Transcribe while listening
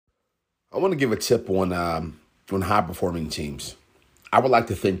I want to give a tip on high performing teams. I would like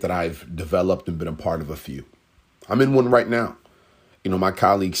to think that I've developed and been a part of a few. I'm in one right now. My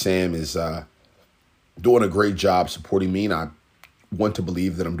colleague Sam is doing a great job supporting me, and I want to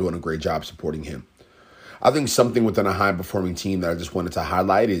believe that I'm doing a great job supporting him. I think something within a high performing team that I just wanted to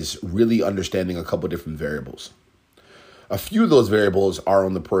highlight is really understanding a couple different variables. A few of those variables are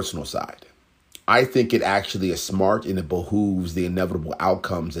on the personal side. I think it actually is smart and it behooves the inevitable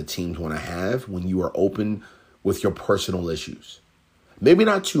outcomes that teams want to have when you are open with your personal issues. Maybe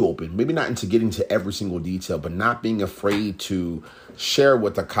not too open, maybe not into getting to every single detail, but not being afraid to share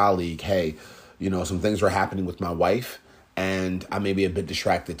with a colleague, hey, some things are happening with my wife and I may be a bit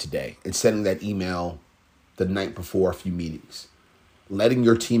distracted today, and sending that email the night before a few meetings. Letting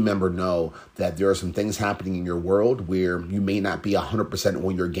your team member know that there are some things happening in your world where you may not be 100%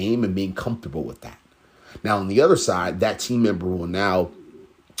 on your game, and being comfortable with that. Now, on the other side, that team member will now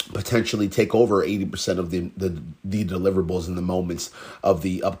potentially take over 80% of the deliverables and the moments of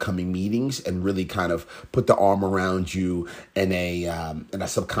the upcoming meetings, and really kind of put the arm around you in a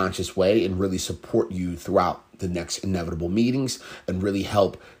subconscious way, and really support you throughout the next inevitable meetings, and really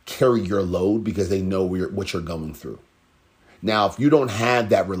help carry your load because they know what you're going through. Now, if you don't have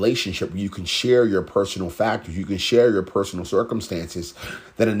that relationship where you can share your personal factors, you can share your personal circumstances,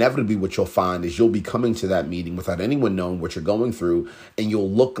 then inevitably what you'll find is you'll be coming to that meeting without anyone knowing what you're going through, and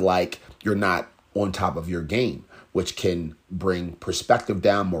you'll look like you're not on top of your game, which can bring perspective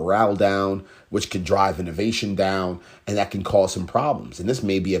down, morale down, which can drive innovation down, and that can cause some problems. And this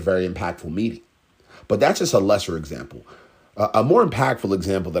may be a very impactful meeting. But that's just a lesser example. A more impactful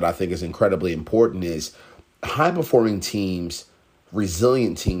example that I think is incredibly important is high-performing teams,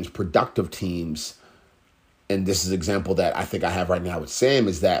 resilient teams, productive teams, and this is an example that I think I have right now with Sam,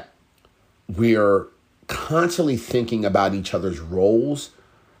 is that we're constantly thinking about each other's roles,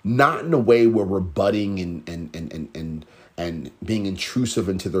 not in a way where we're butting and being intrusive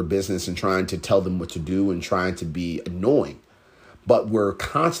into their business and trying to tell them what to do and trying to be annoying, but we're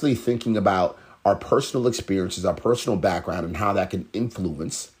constantly thinking about our personal experiences, our personal background, and how that can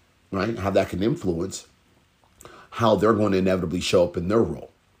influence, right? How that can influence how they're going to inevitably show up in their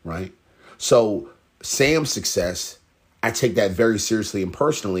role, right? So Sam's success, I take that very seriously and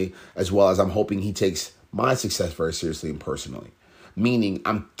personally, as well as I'm hoping he takes my success very seriously and personally. Meaning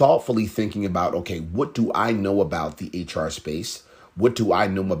I'm thoughtfully thinking about, okay, what do I know about the HR space? What do I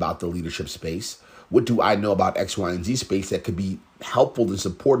know about the leadership space? What do I know about X, Y, and Z space that could be helpful and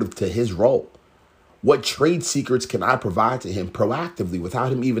supportive to his role? What trade secrets can I provide to him proactively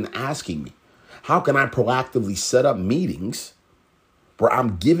without him even asking me? How can I proactively set up meetings where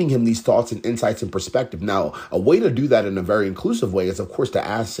I'm giving him these thoughts and insights and perspective? Now, a way to do that in a very inclusive way is, of course, to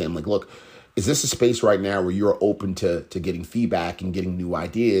ask Sam, look, is this a space right now where you're open to getting feedback and getting new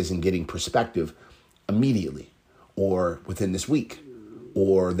ideas and getting perspective immediately or within this week?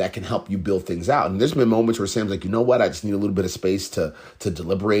 Or that can help you build things out. And there's been moments where Sam's like, you know what? I just need a little bit of space to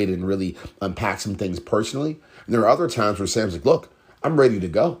deliberate and really unpack some things personally. And there are other times where Sam's like, look, I'm ready to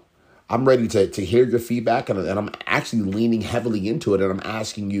go. I'm ready to hear your feedback, and I'm actually leaning heavily into it, and I'm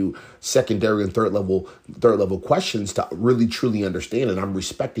asking you secondary and third level questions to really truly understand, and I'm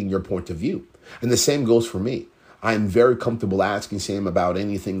respecting your point of view. And the same goes for me. I'm very comfortable asking Sam about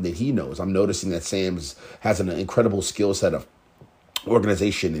anything that he knows. I'm noticing that Sam has an incredible skill set of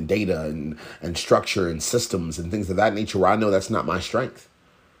organization and data and structure and systems and things of that nature, where I know that's not my strength,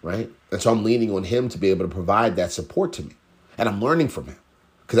 right? And so I'm leaning on him to be able to provide that support to me, and I'm learning from him.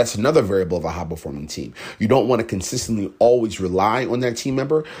 Because that's another variable of a high-performing team. You don't want to consistently always rely on that team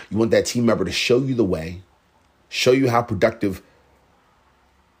member. You want that team member to show you the way, show you how productive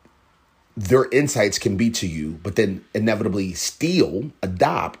their insights can be to you, but then inevitably steal,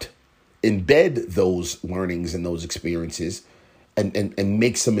 adopt, embed those learnings and those experiences and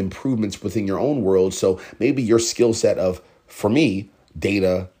make some improvements within your own world. So maybe your skill set of, for me,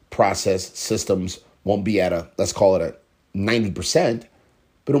 data, process, systems won't be at let's call it a 90%,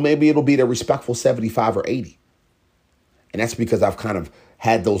 but maybe it'll be a respectful 75 or 80. And that's because I've kind of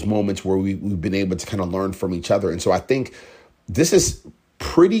had those moments where we've been able to kind of learn from each other. And so I think this is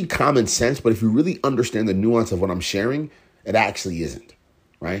pretty common sense, but if you really understand the nuance of what I'm sharing, it actually isn't,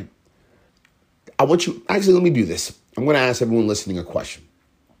 right? Let me do this. I'm going to ask everyone listening a question.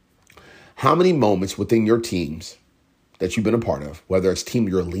 How many moments within your teams that you've been a part of, whether it's a team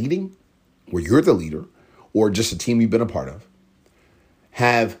you're leading, where you're the leader, or just a team you've been a part of,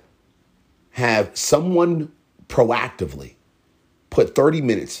 have someone proactively put 30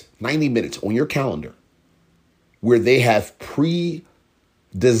 minutes, 90 minutes on your calendar where they have pre-designed,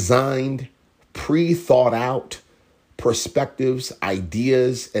 pre-thought out perspectives,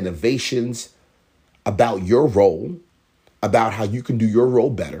 ideas, innovations about your role, about how you can do your role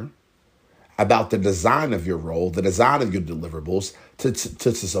better, about the design of your role, the design of your deliverables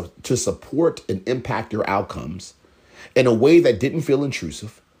to support and impact your outcomes in a way that didn't feel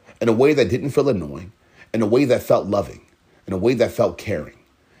intrusive, in a way that didn't feel annoying, in a way that felt loving, in a way that felt caring,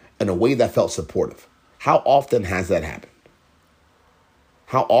 in a way that felt supportive. How often has that happened?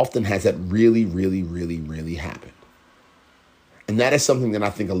 How often has that really, really, really, really happened? And that is something that I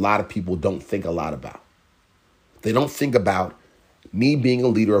think a lot of people don't think a lot about. They don't think about me being a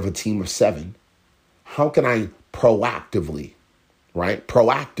leader of a team of 7. How can I proactively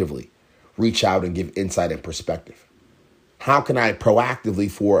reach out and give insight and perspective? How can I proactively,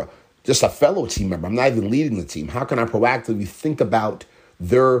 for just a fellow team member, I'm not even leading the team, how can I proactively think about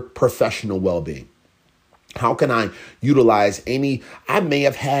their professional well-being? How can I utilize I may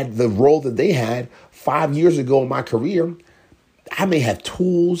have had the role that they had 5 years ago in my career. I may have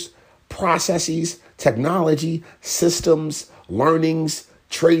tools, processes, technology, systems, learnings,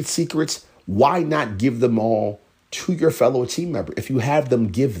 trade secrets. Why not give them all to your fellow team member? If you have them,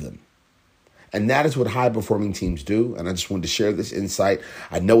 give them. And that is what high-performing teams do. And I just wanted to share this insight.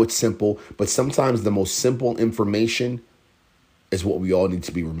 I know it's simple, but sometimes the most simple information is what we all need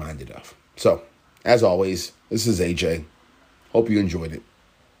to be reminded of. So, as always, this is AJ. Hope you enjoyed it.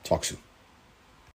 Talk soon.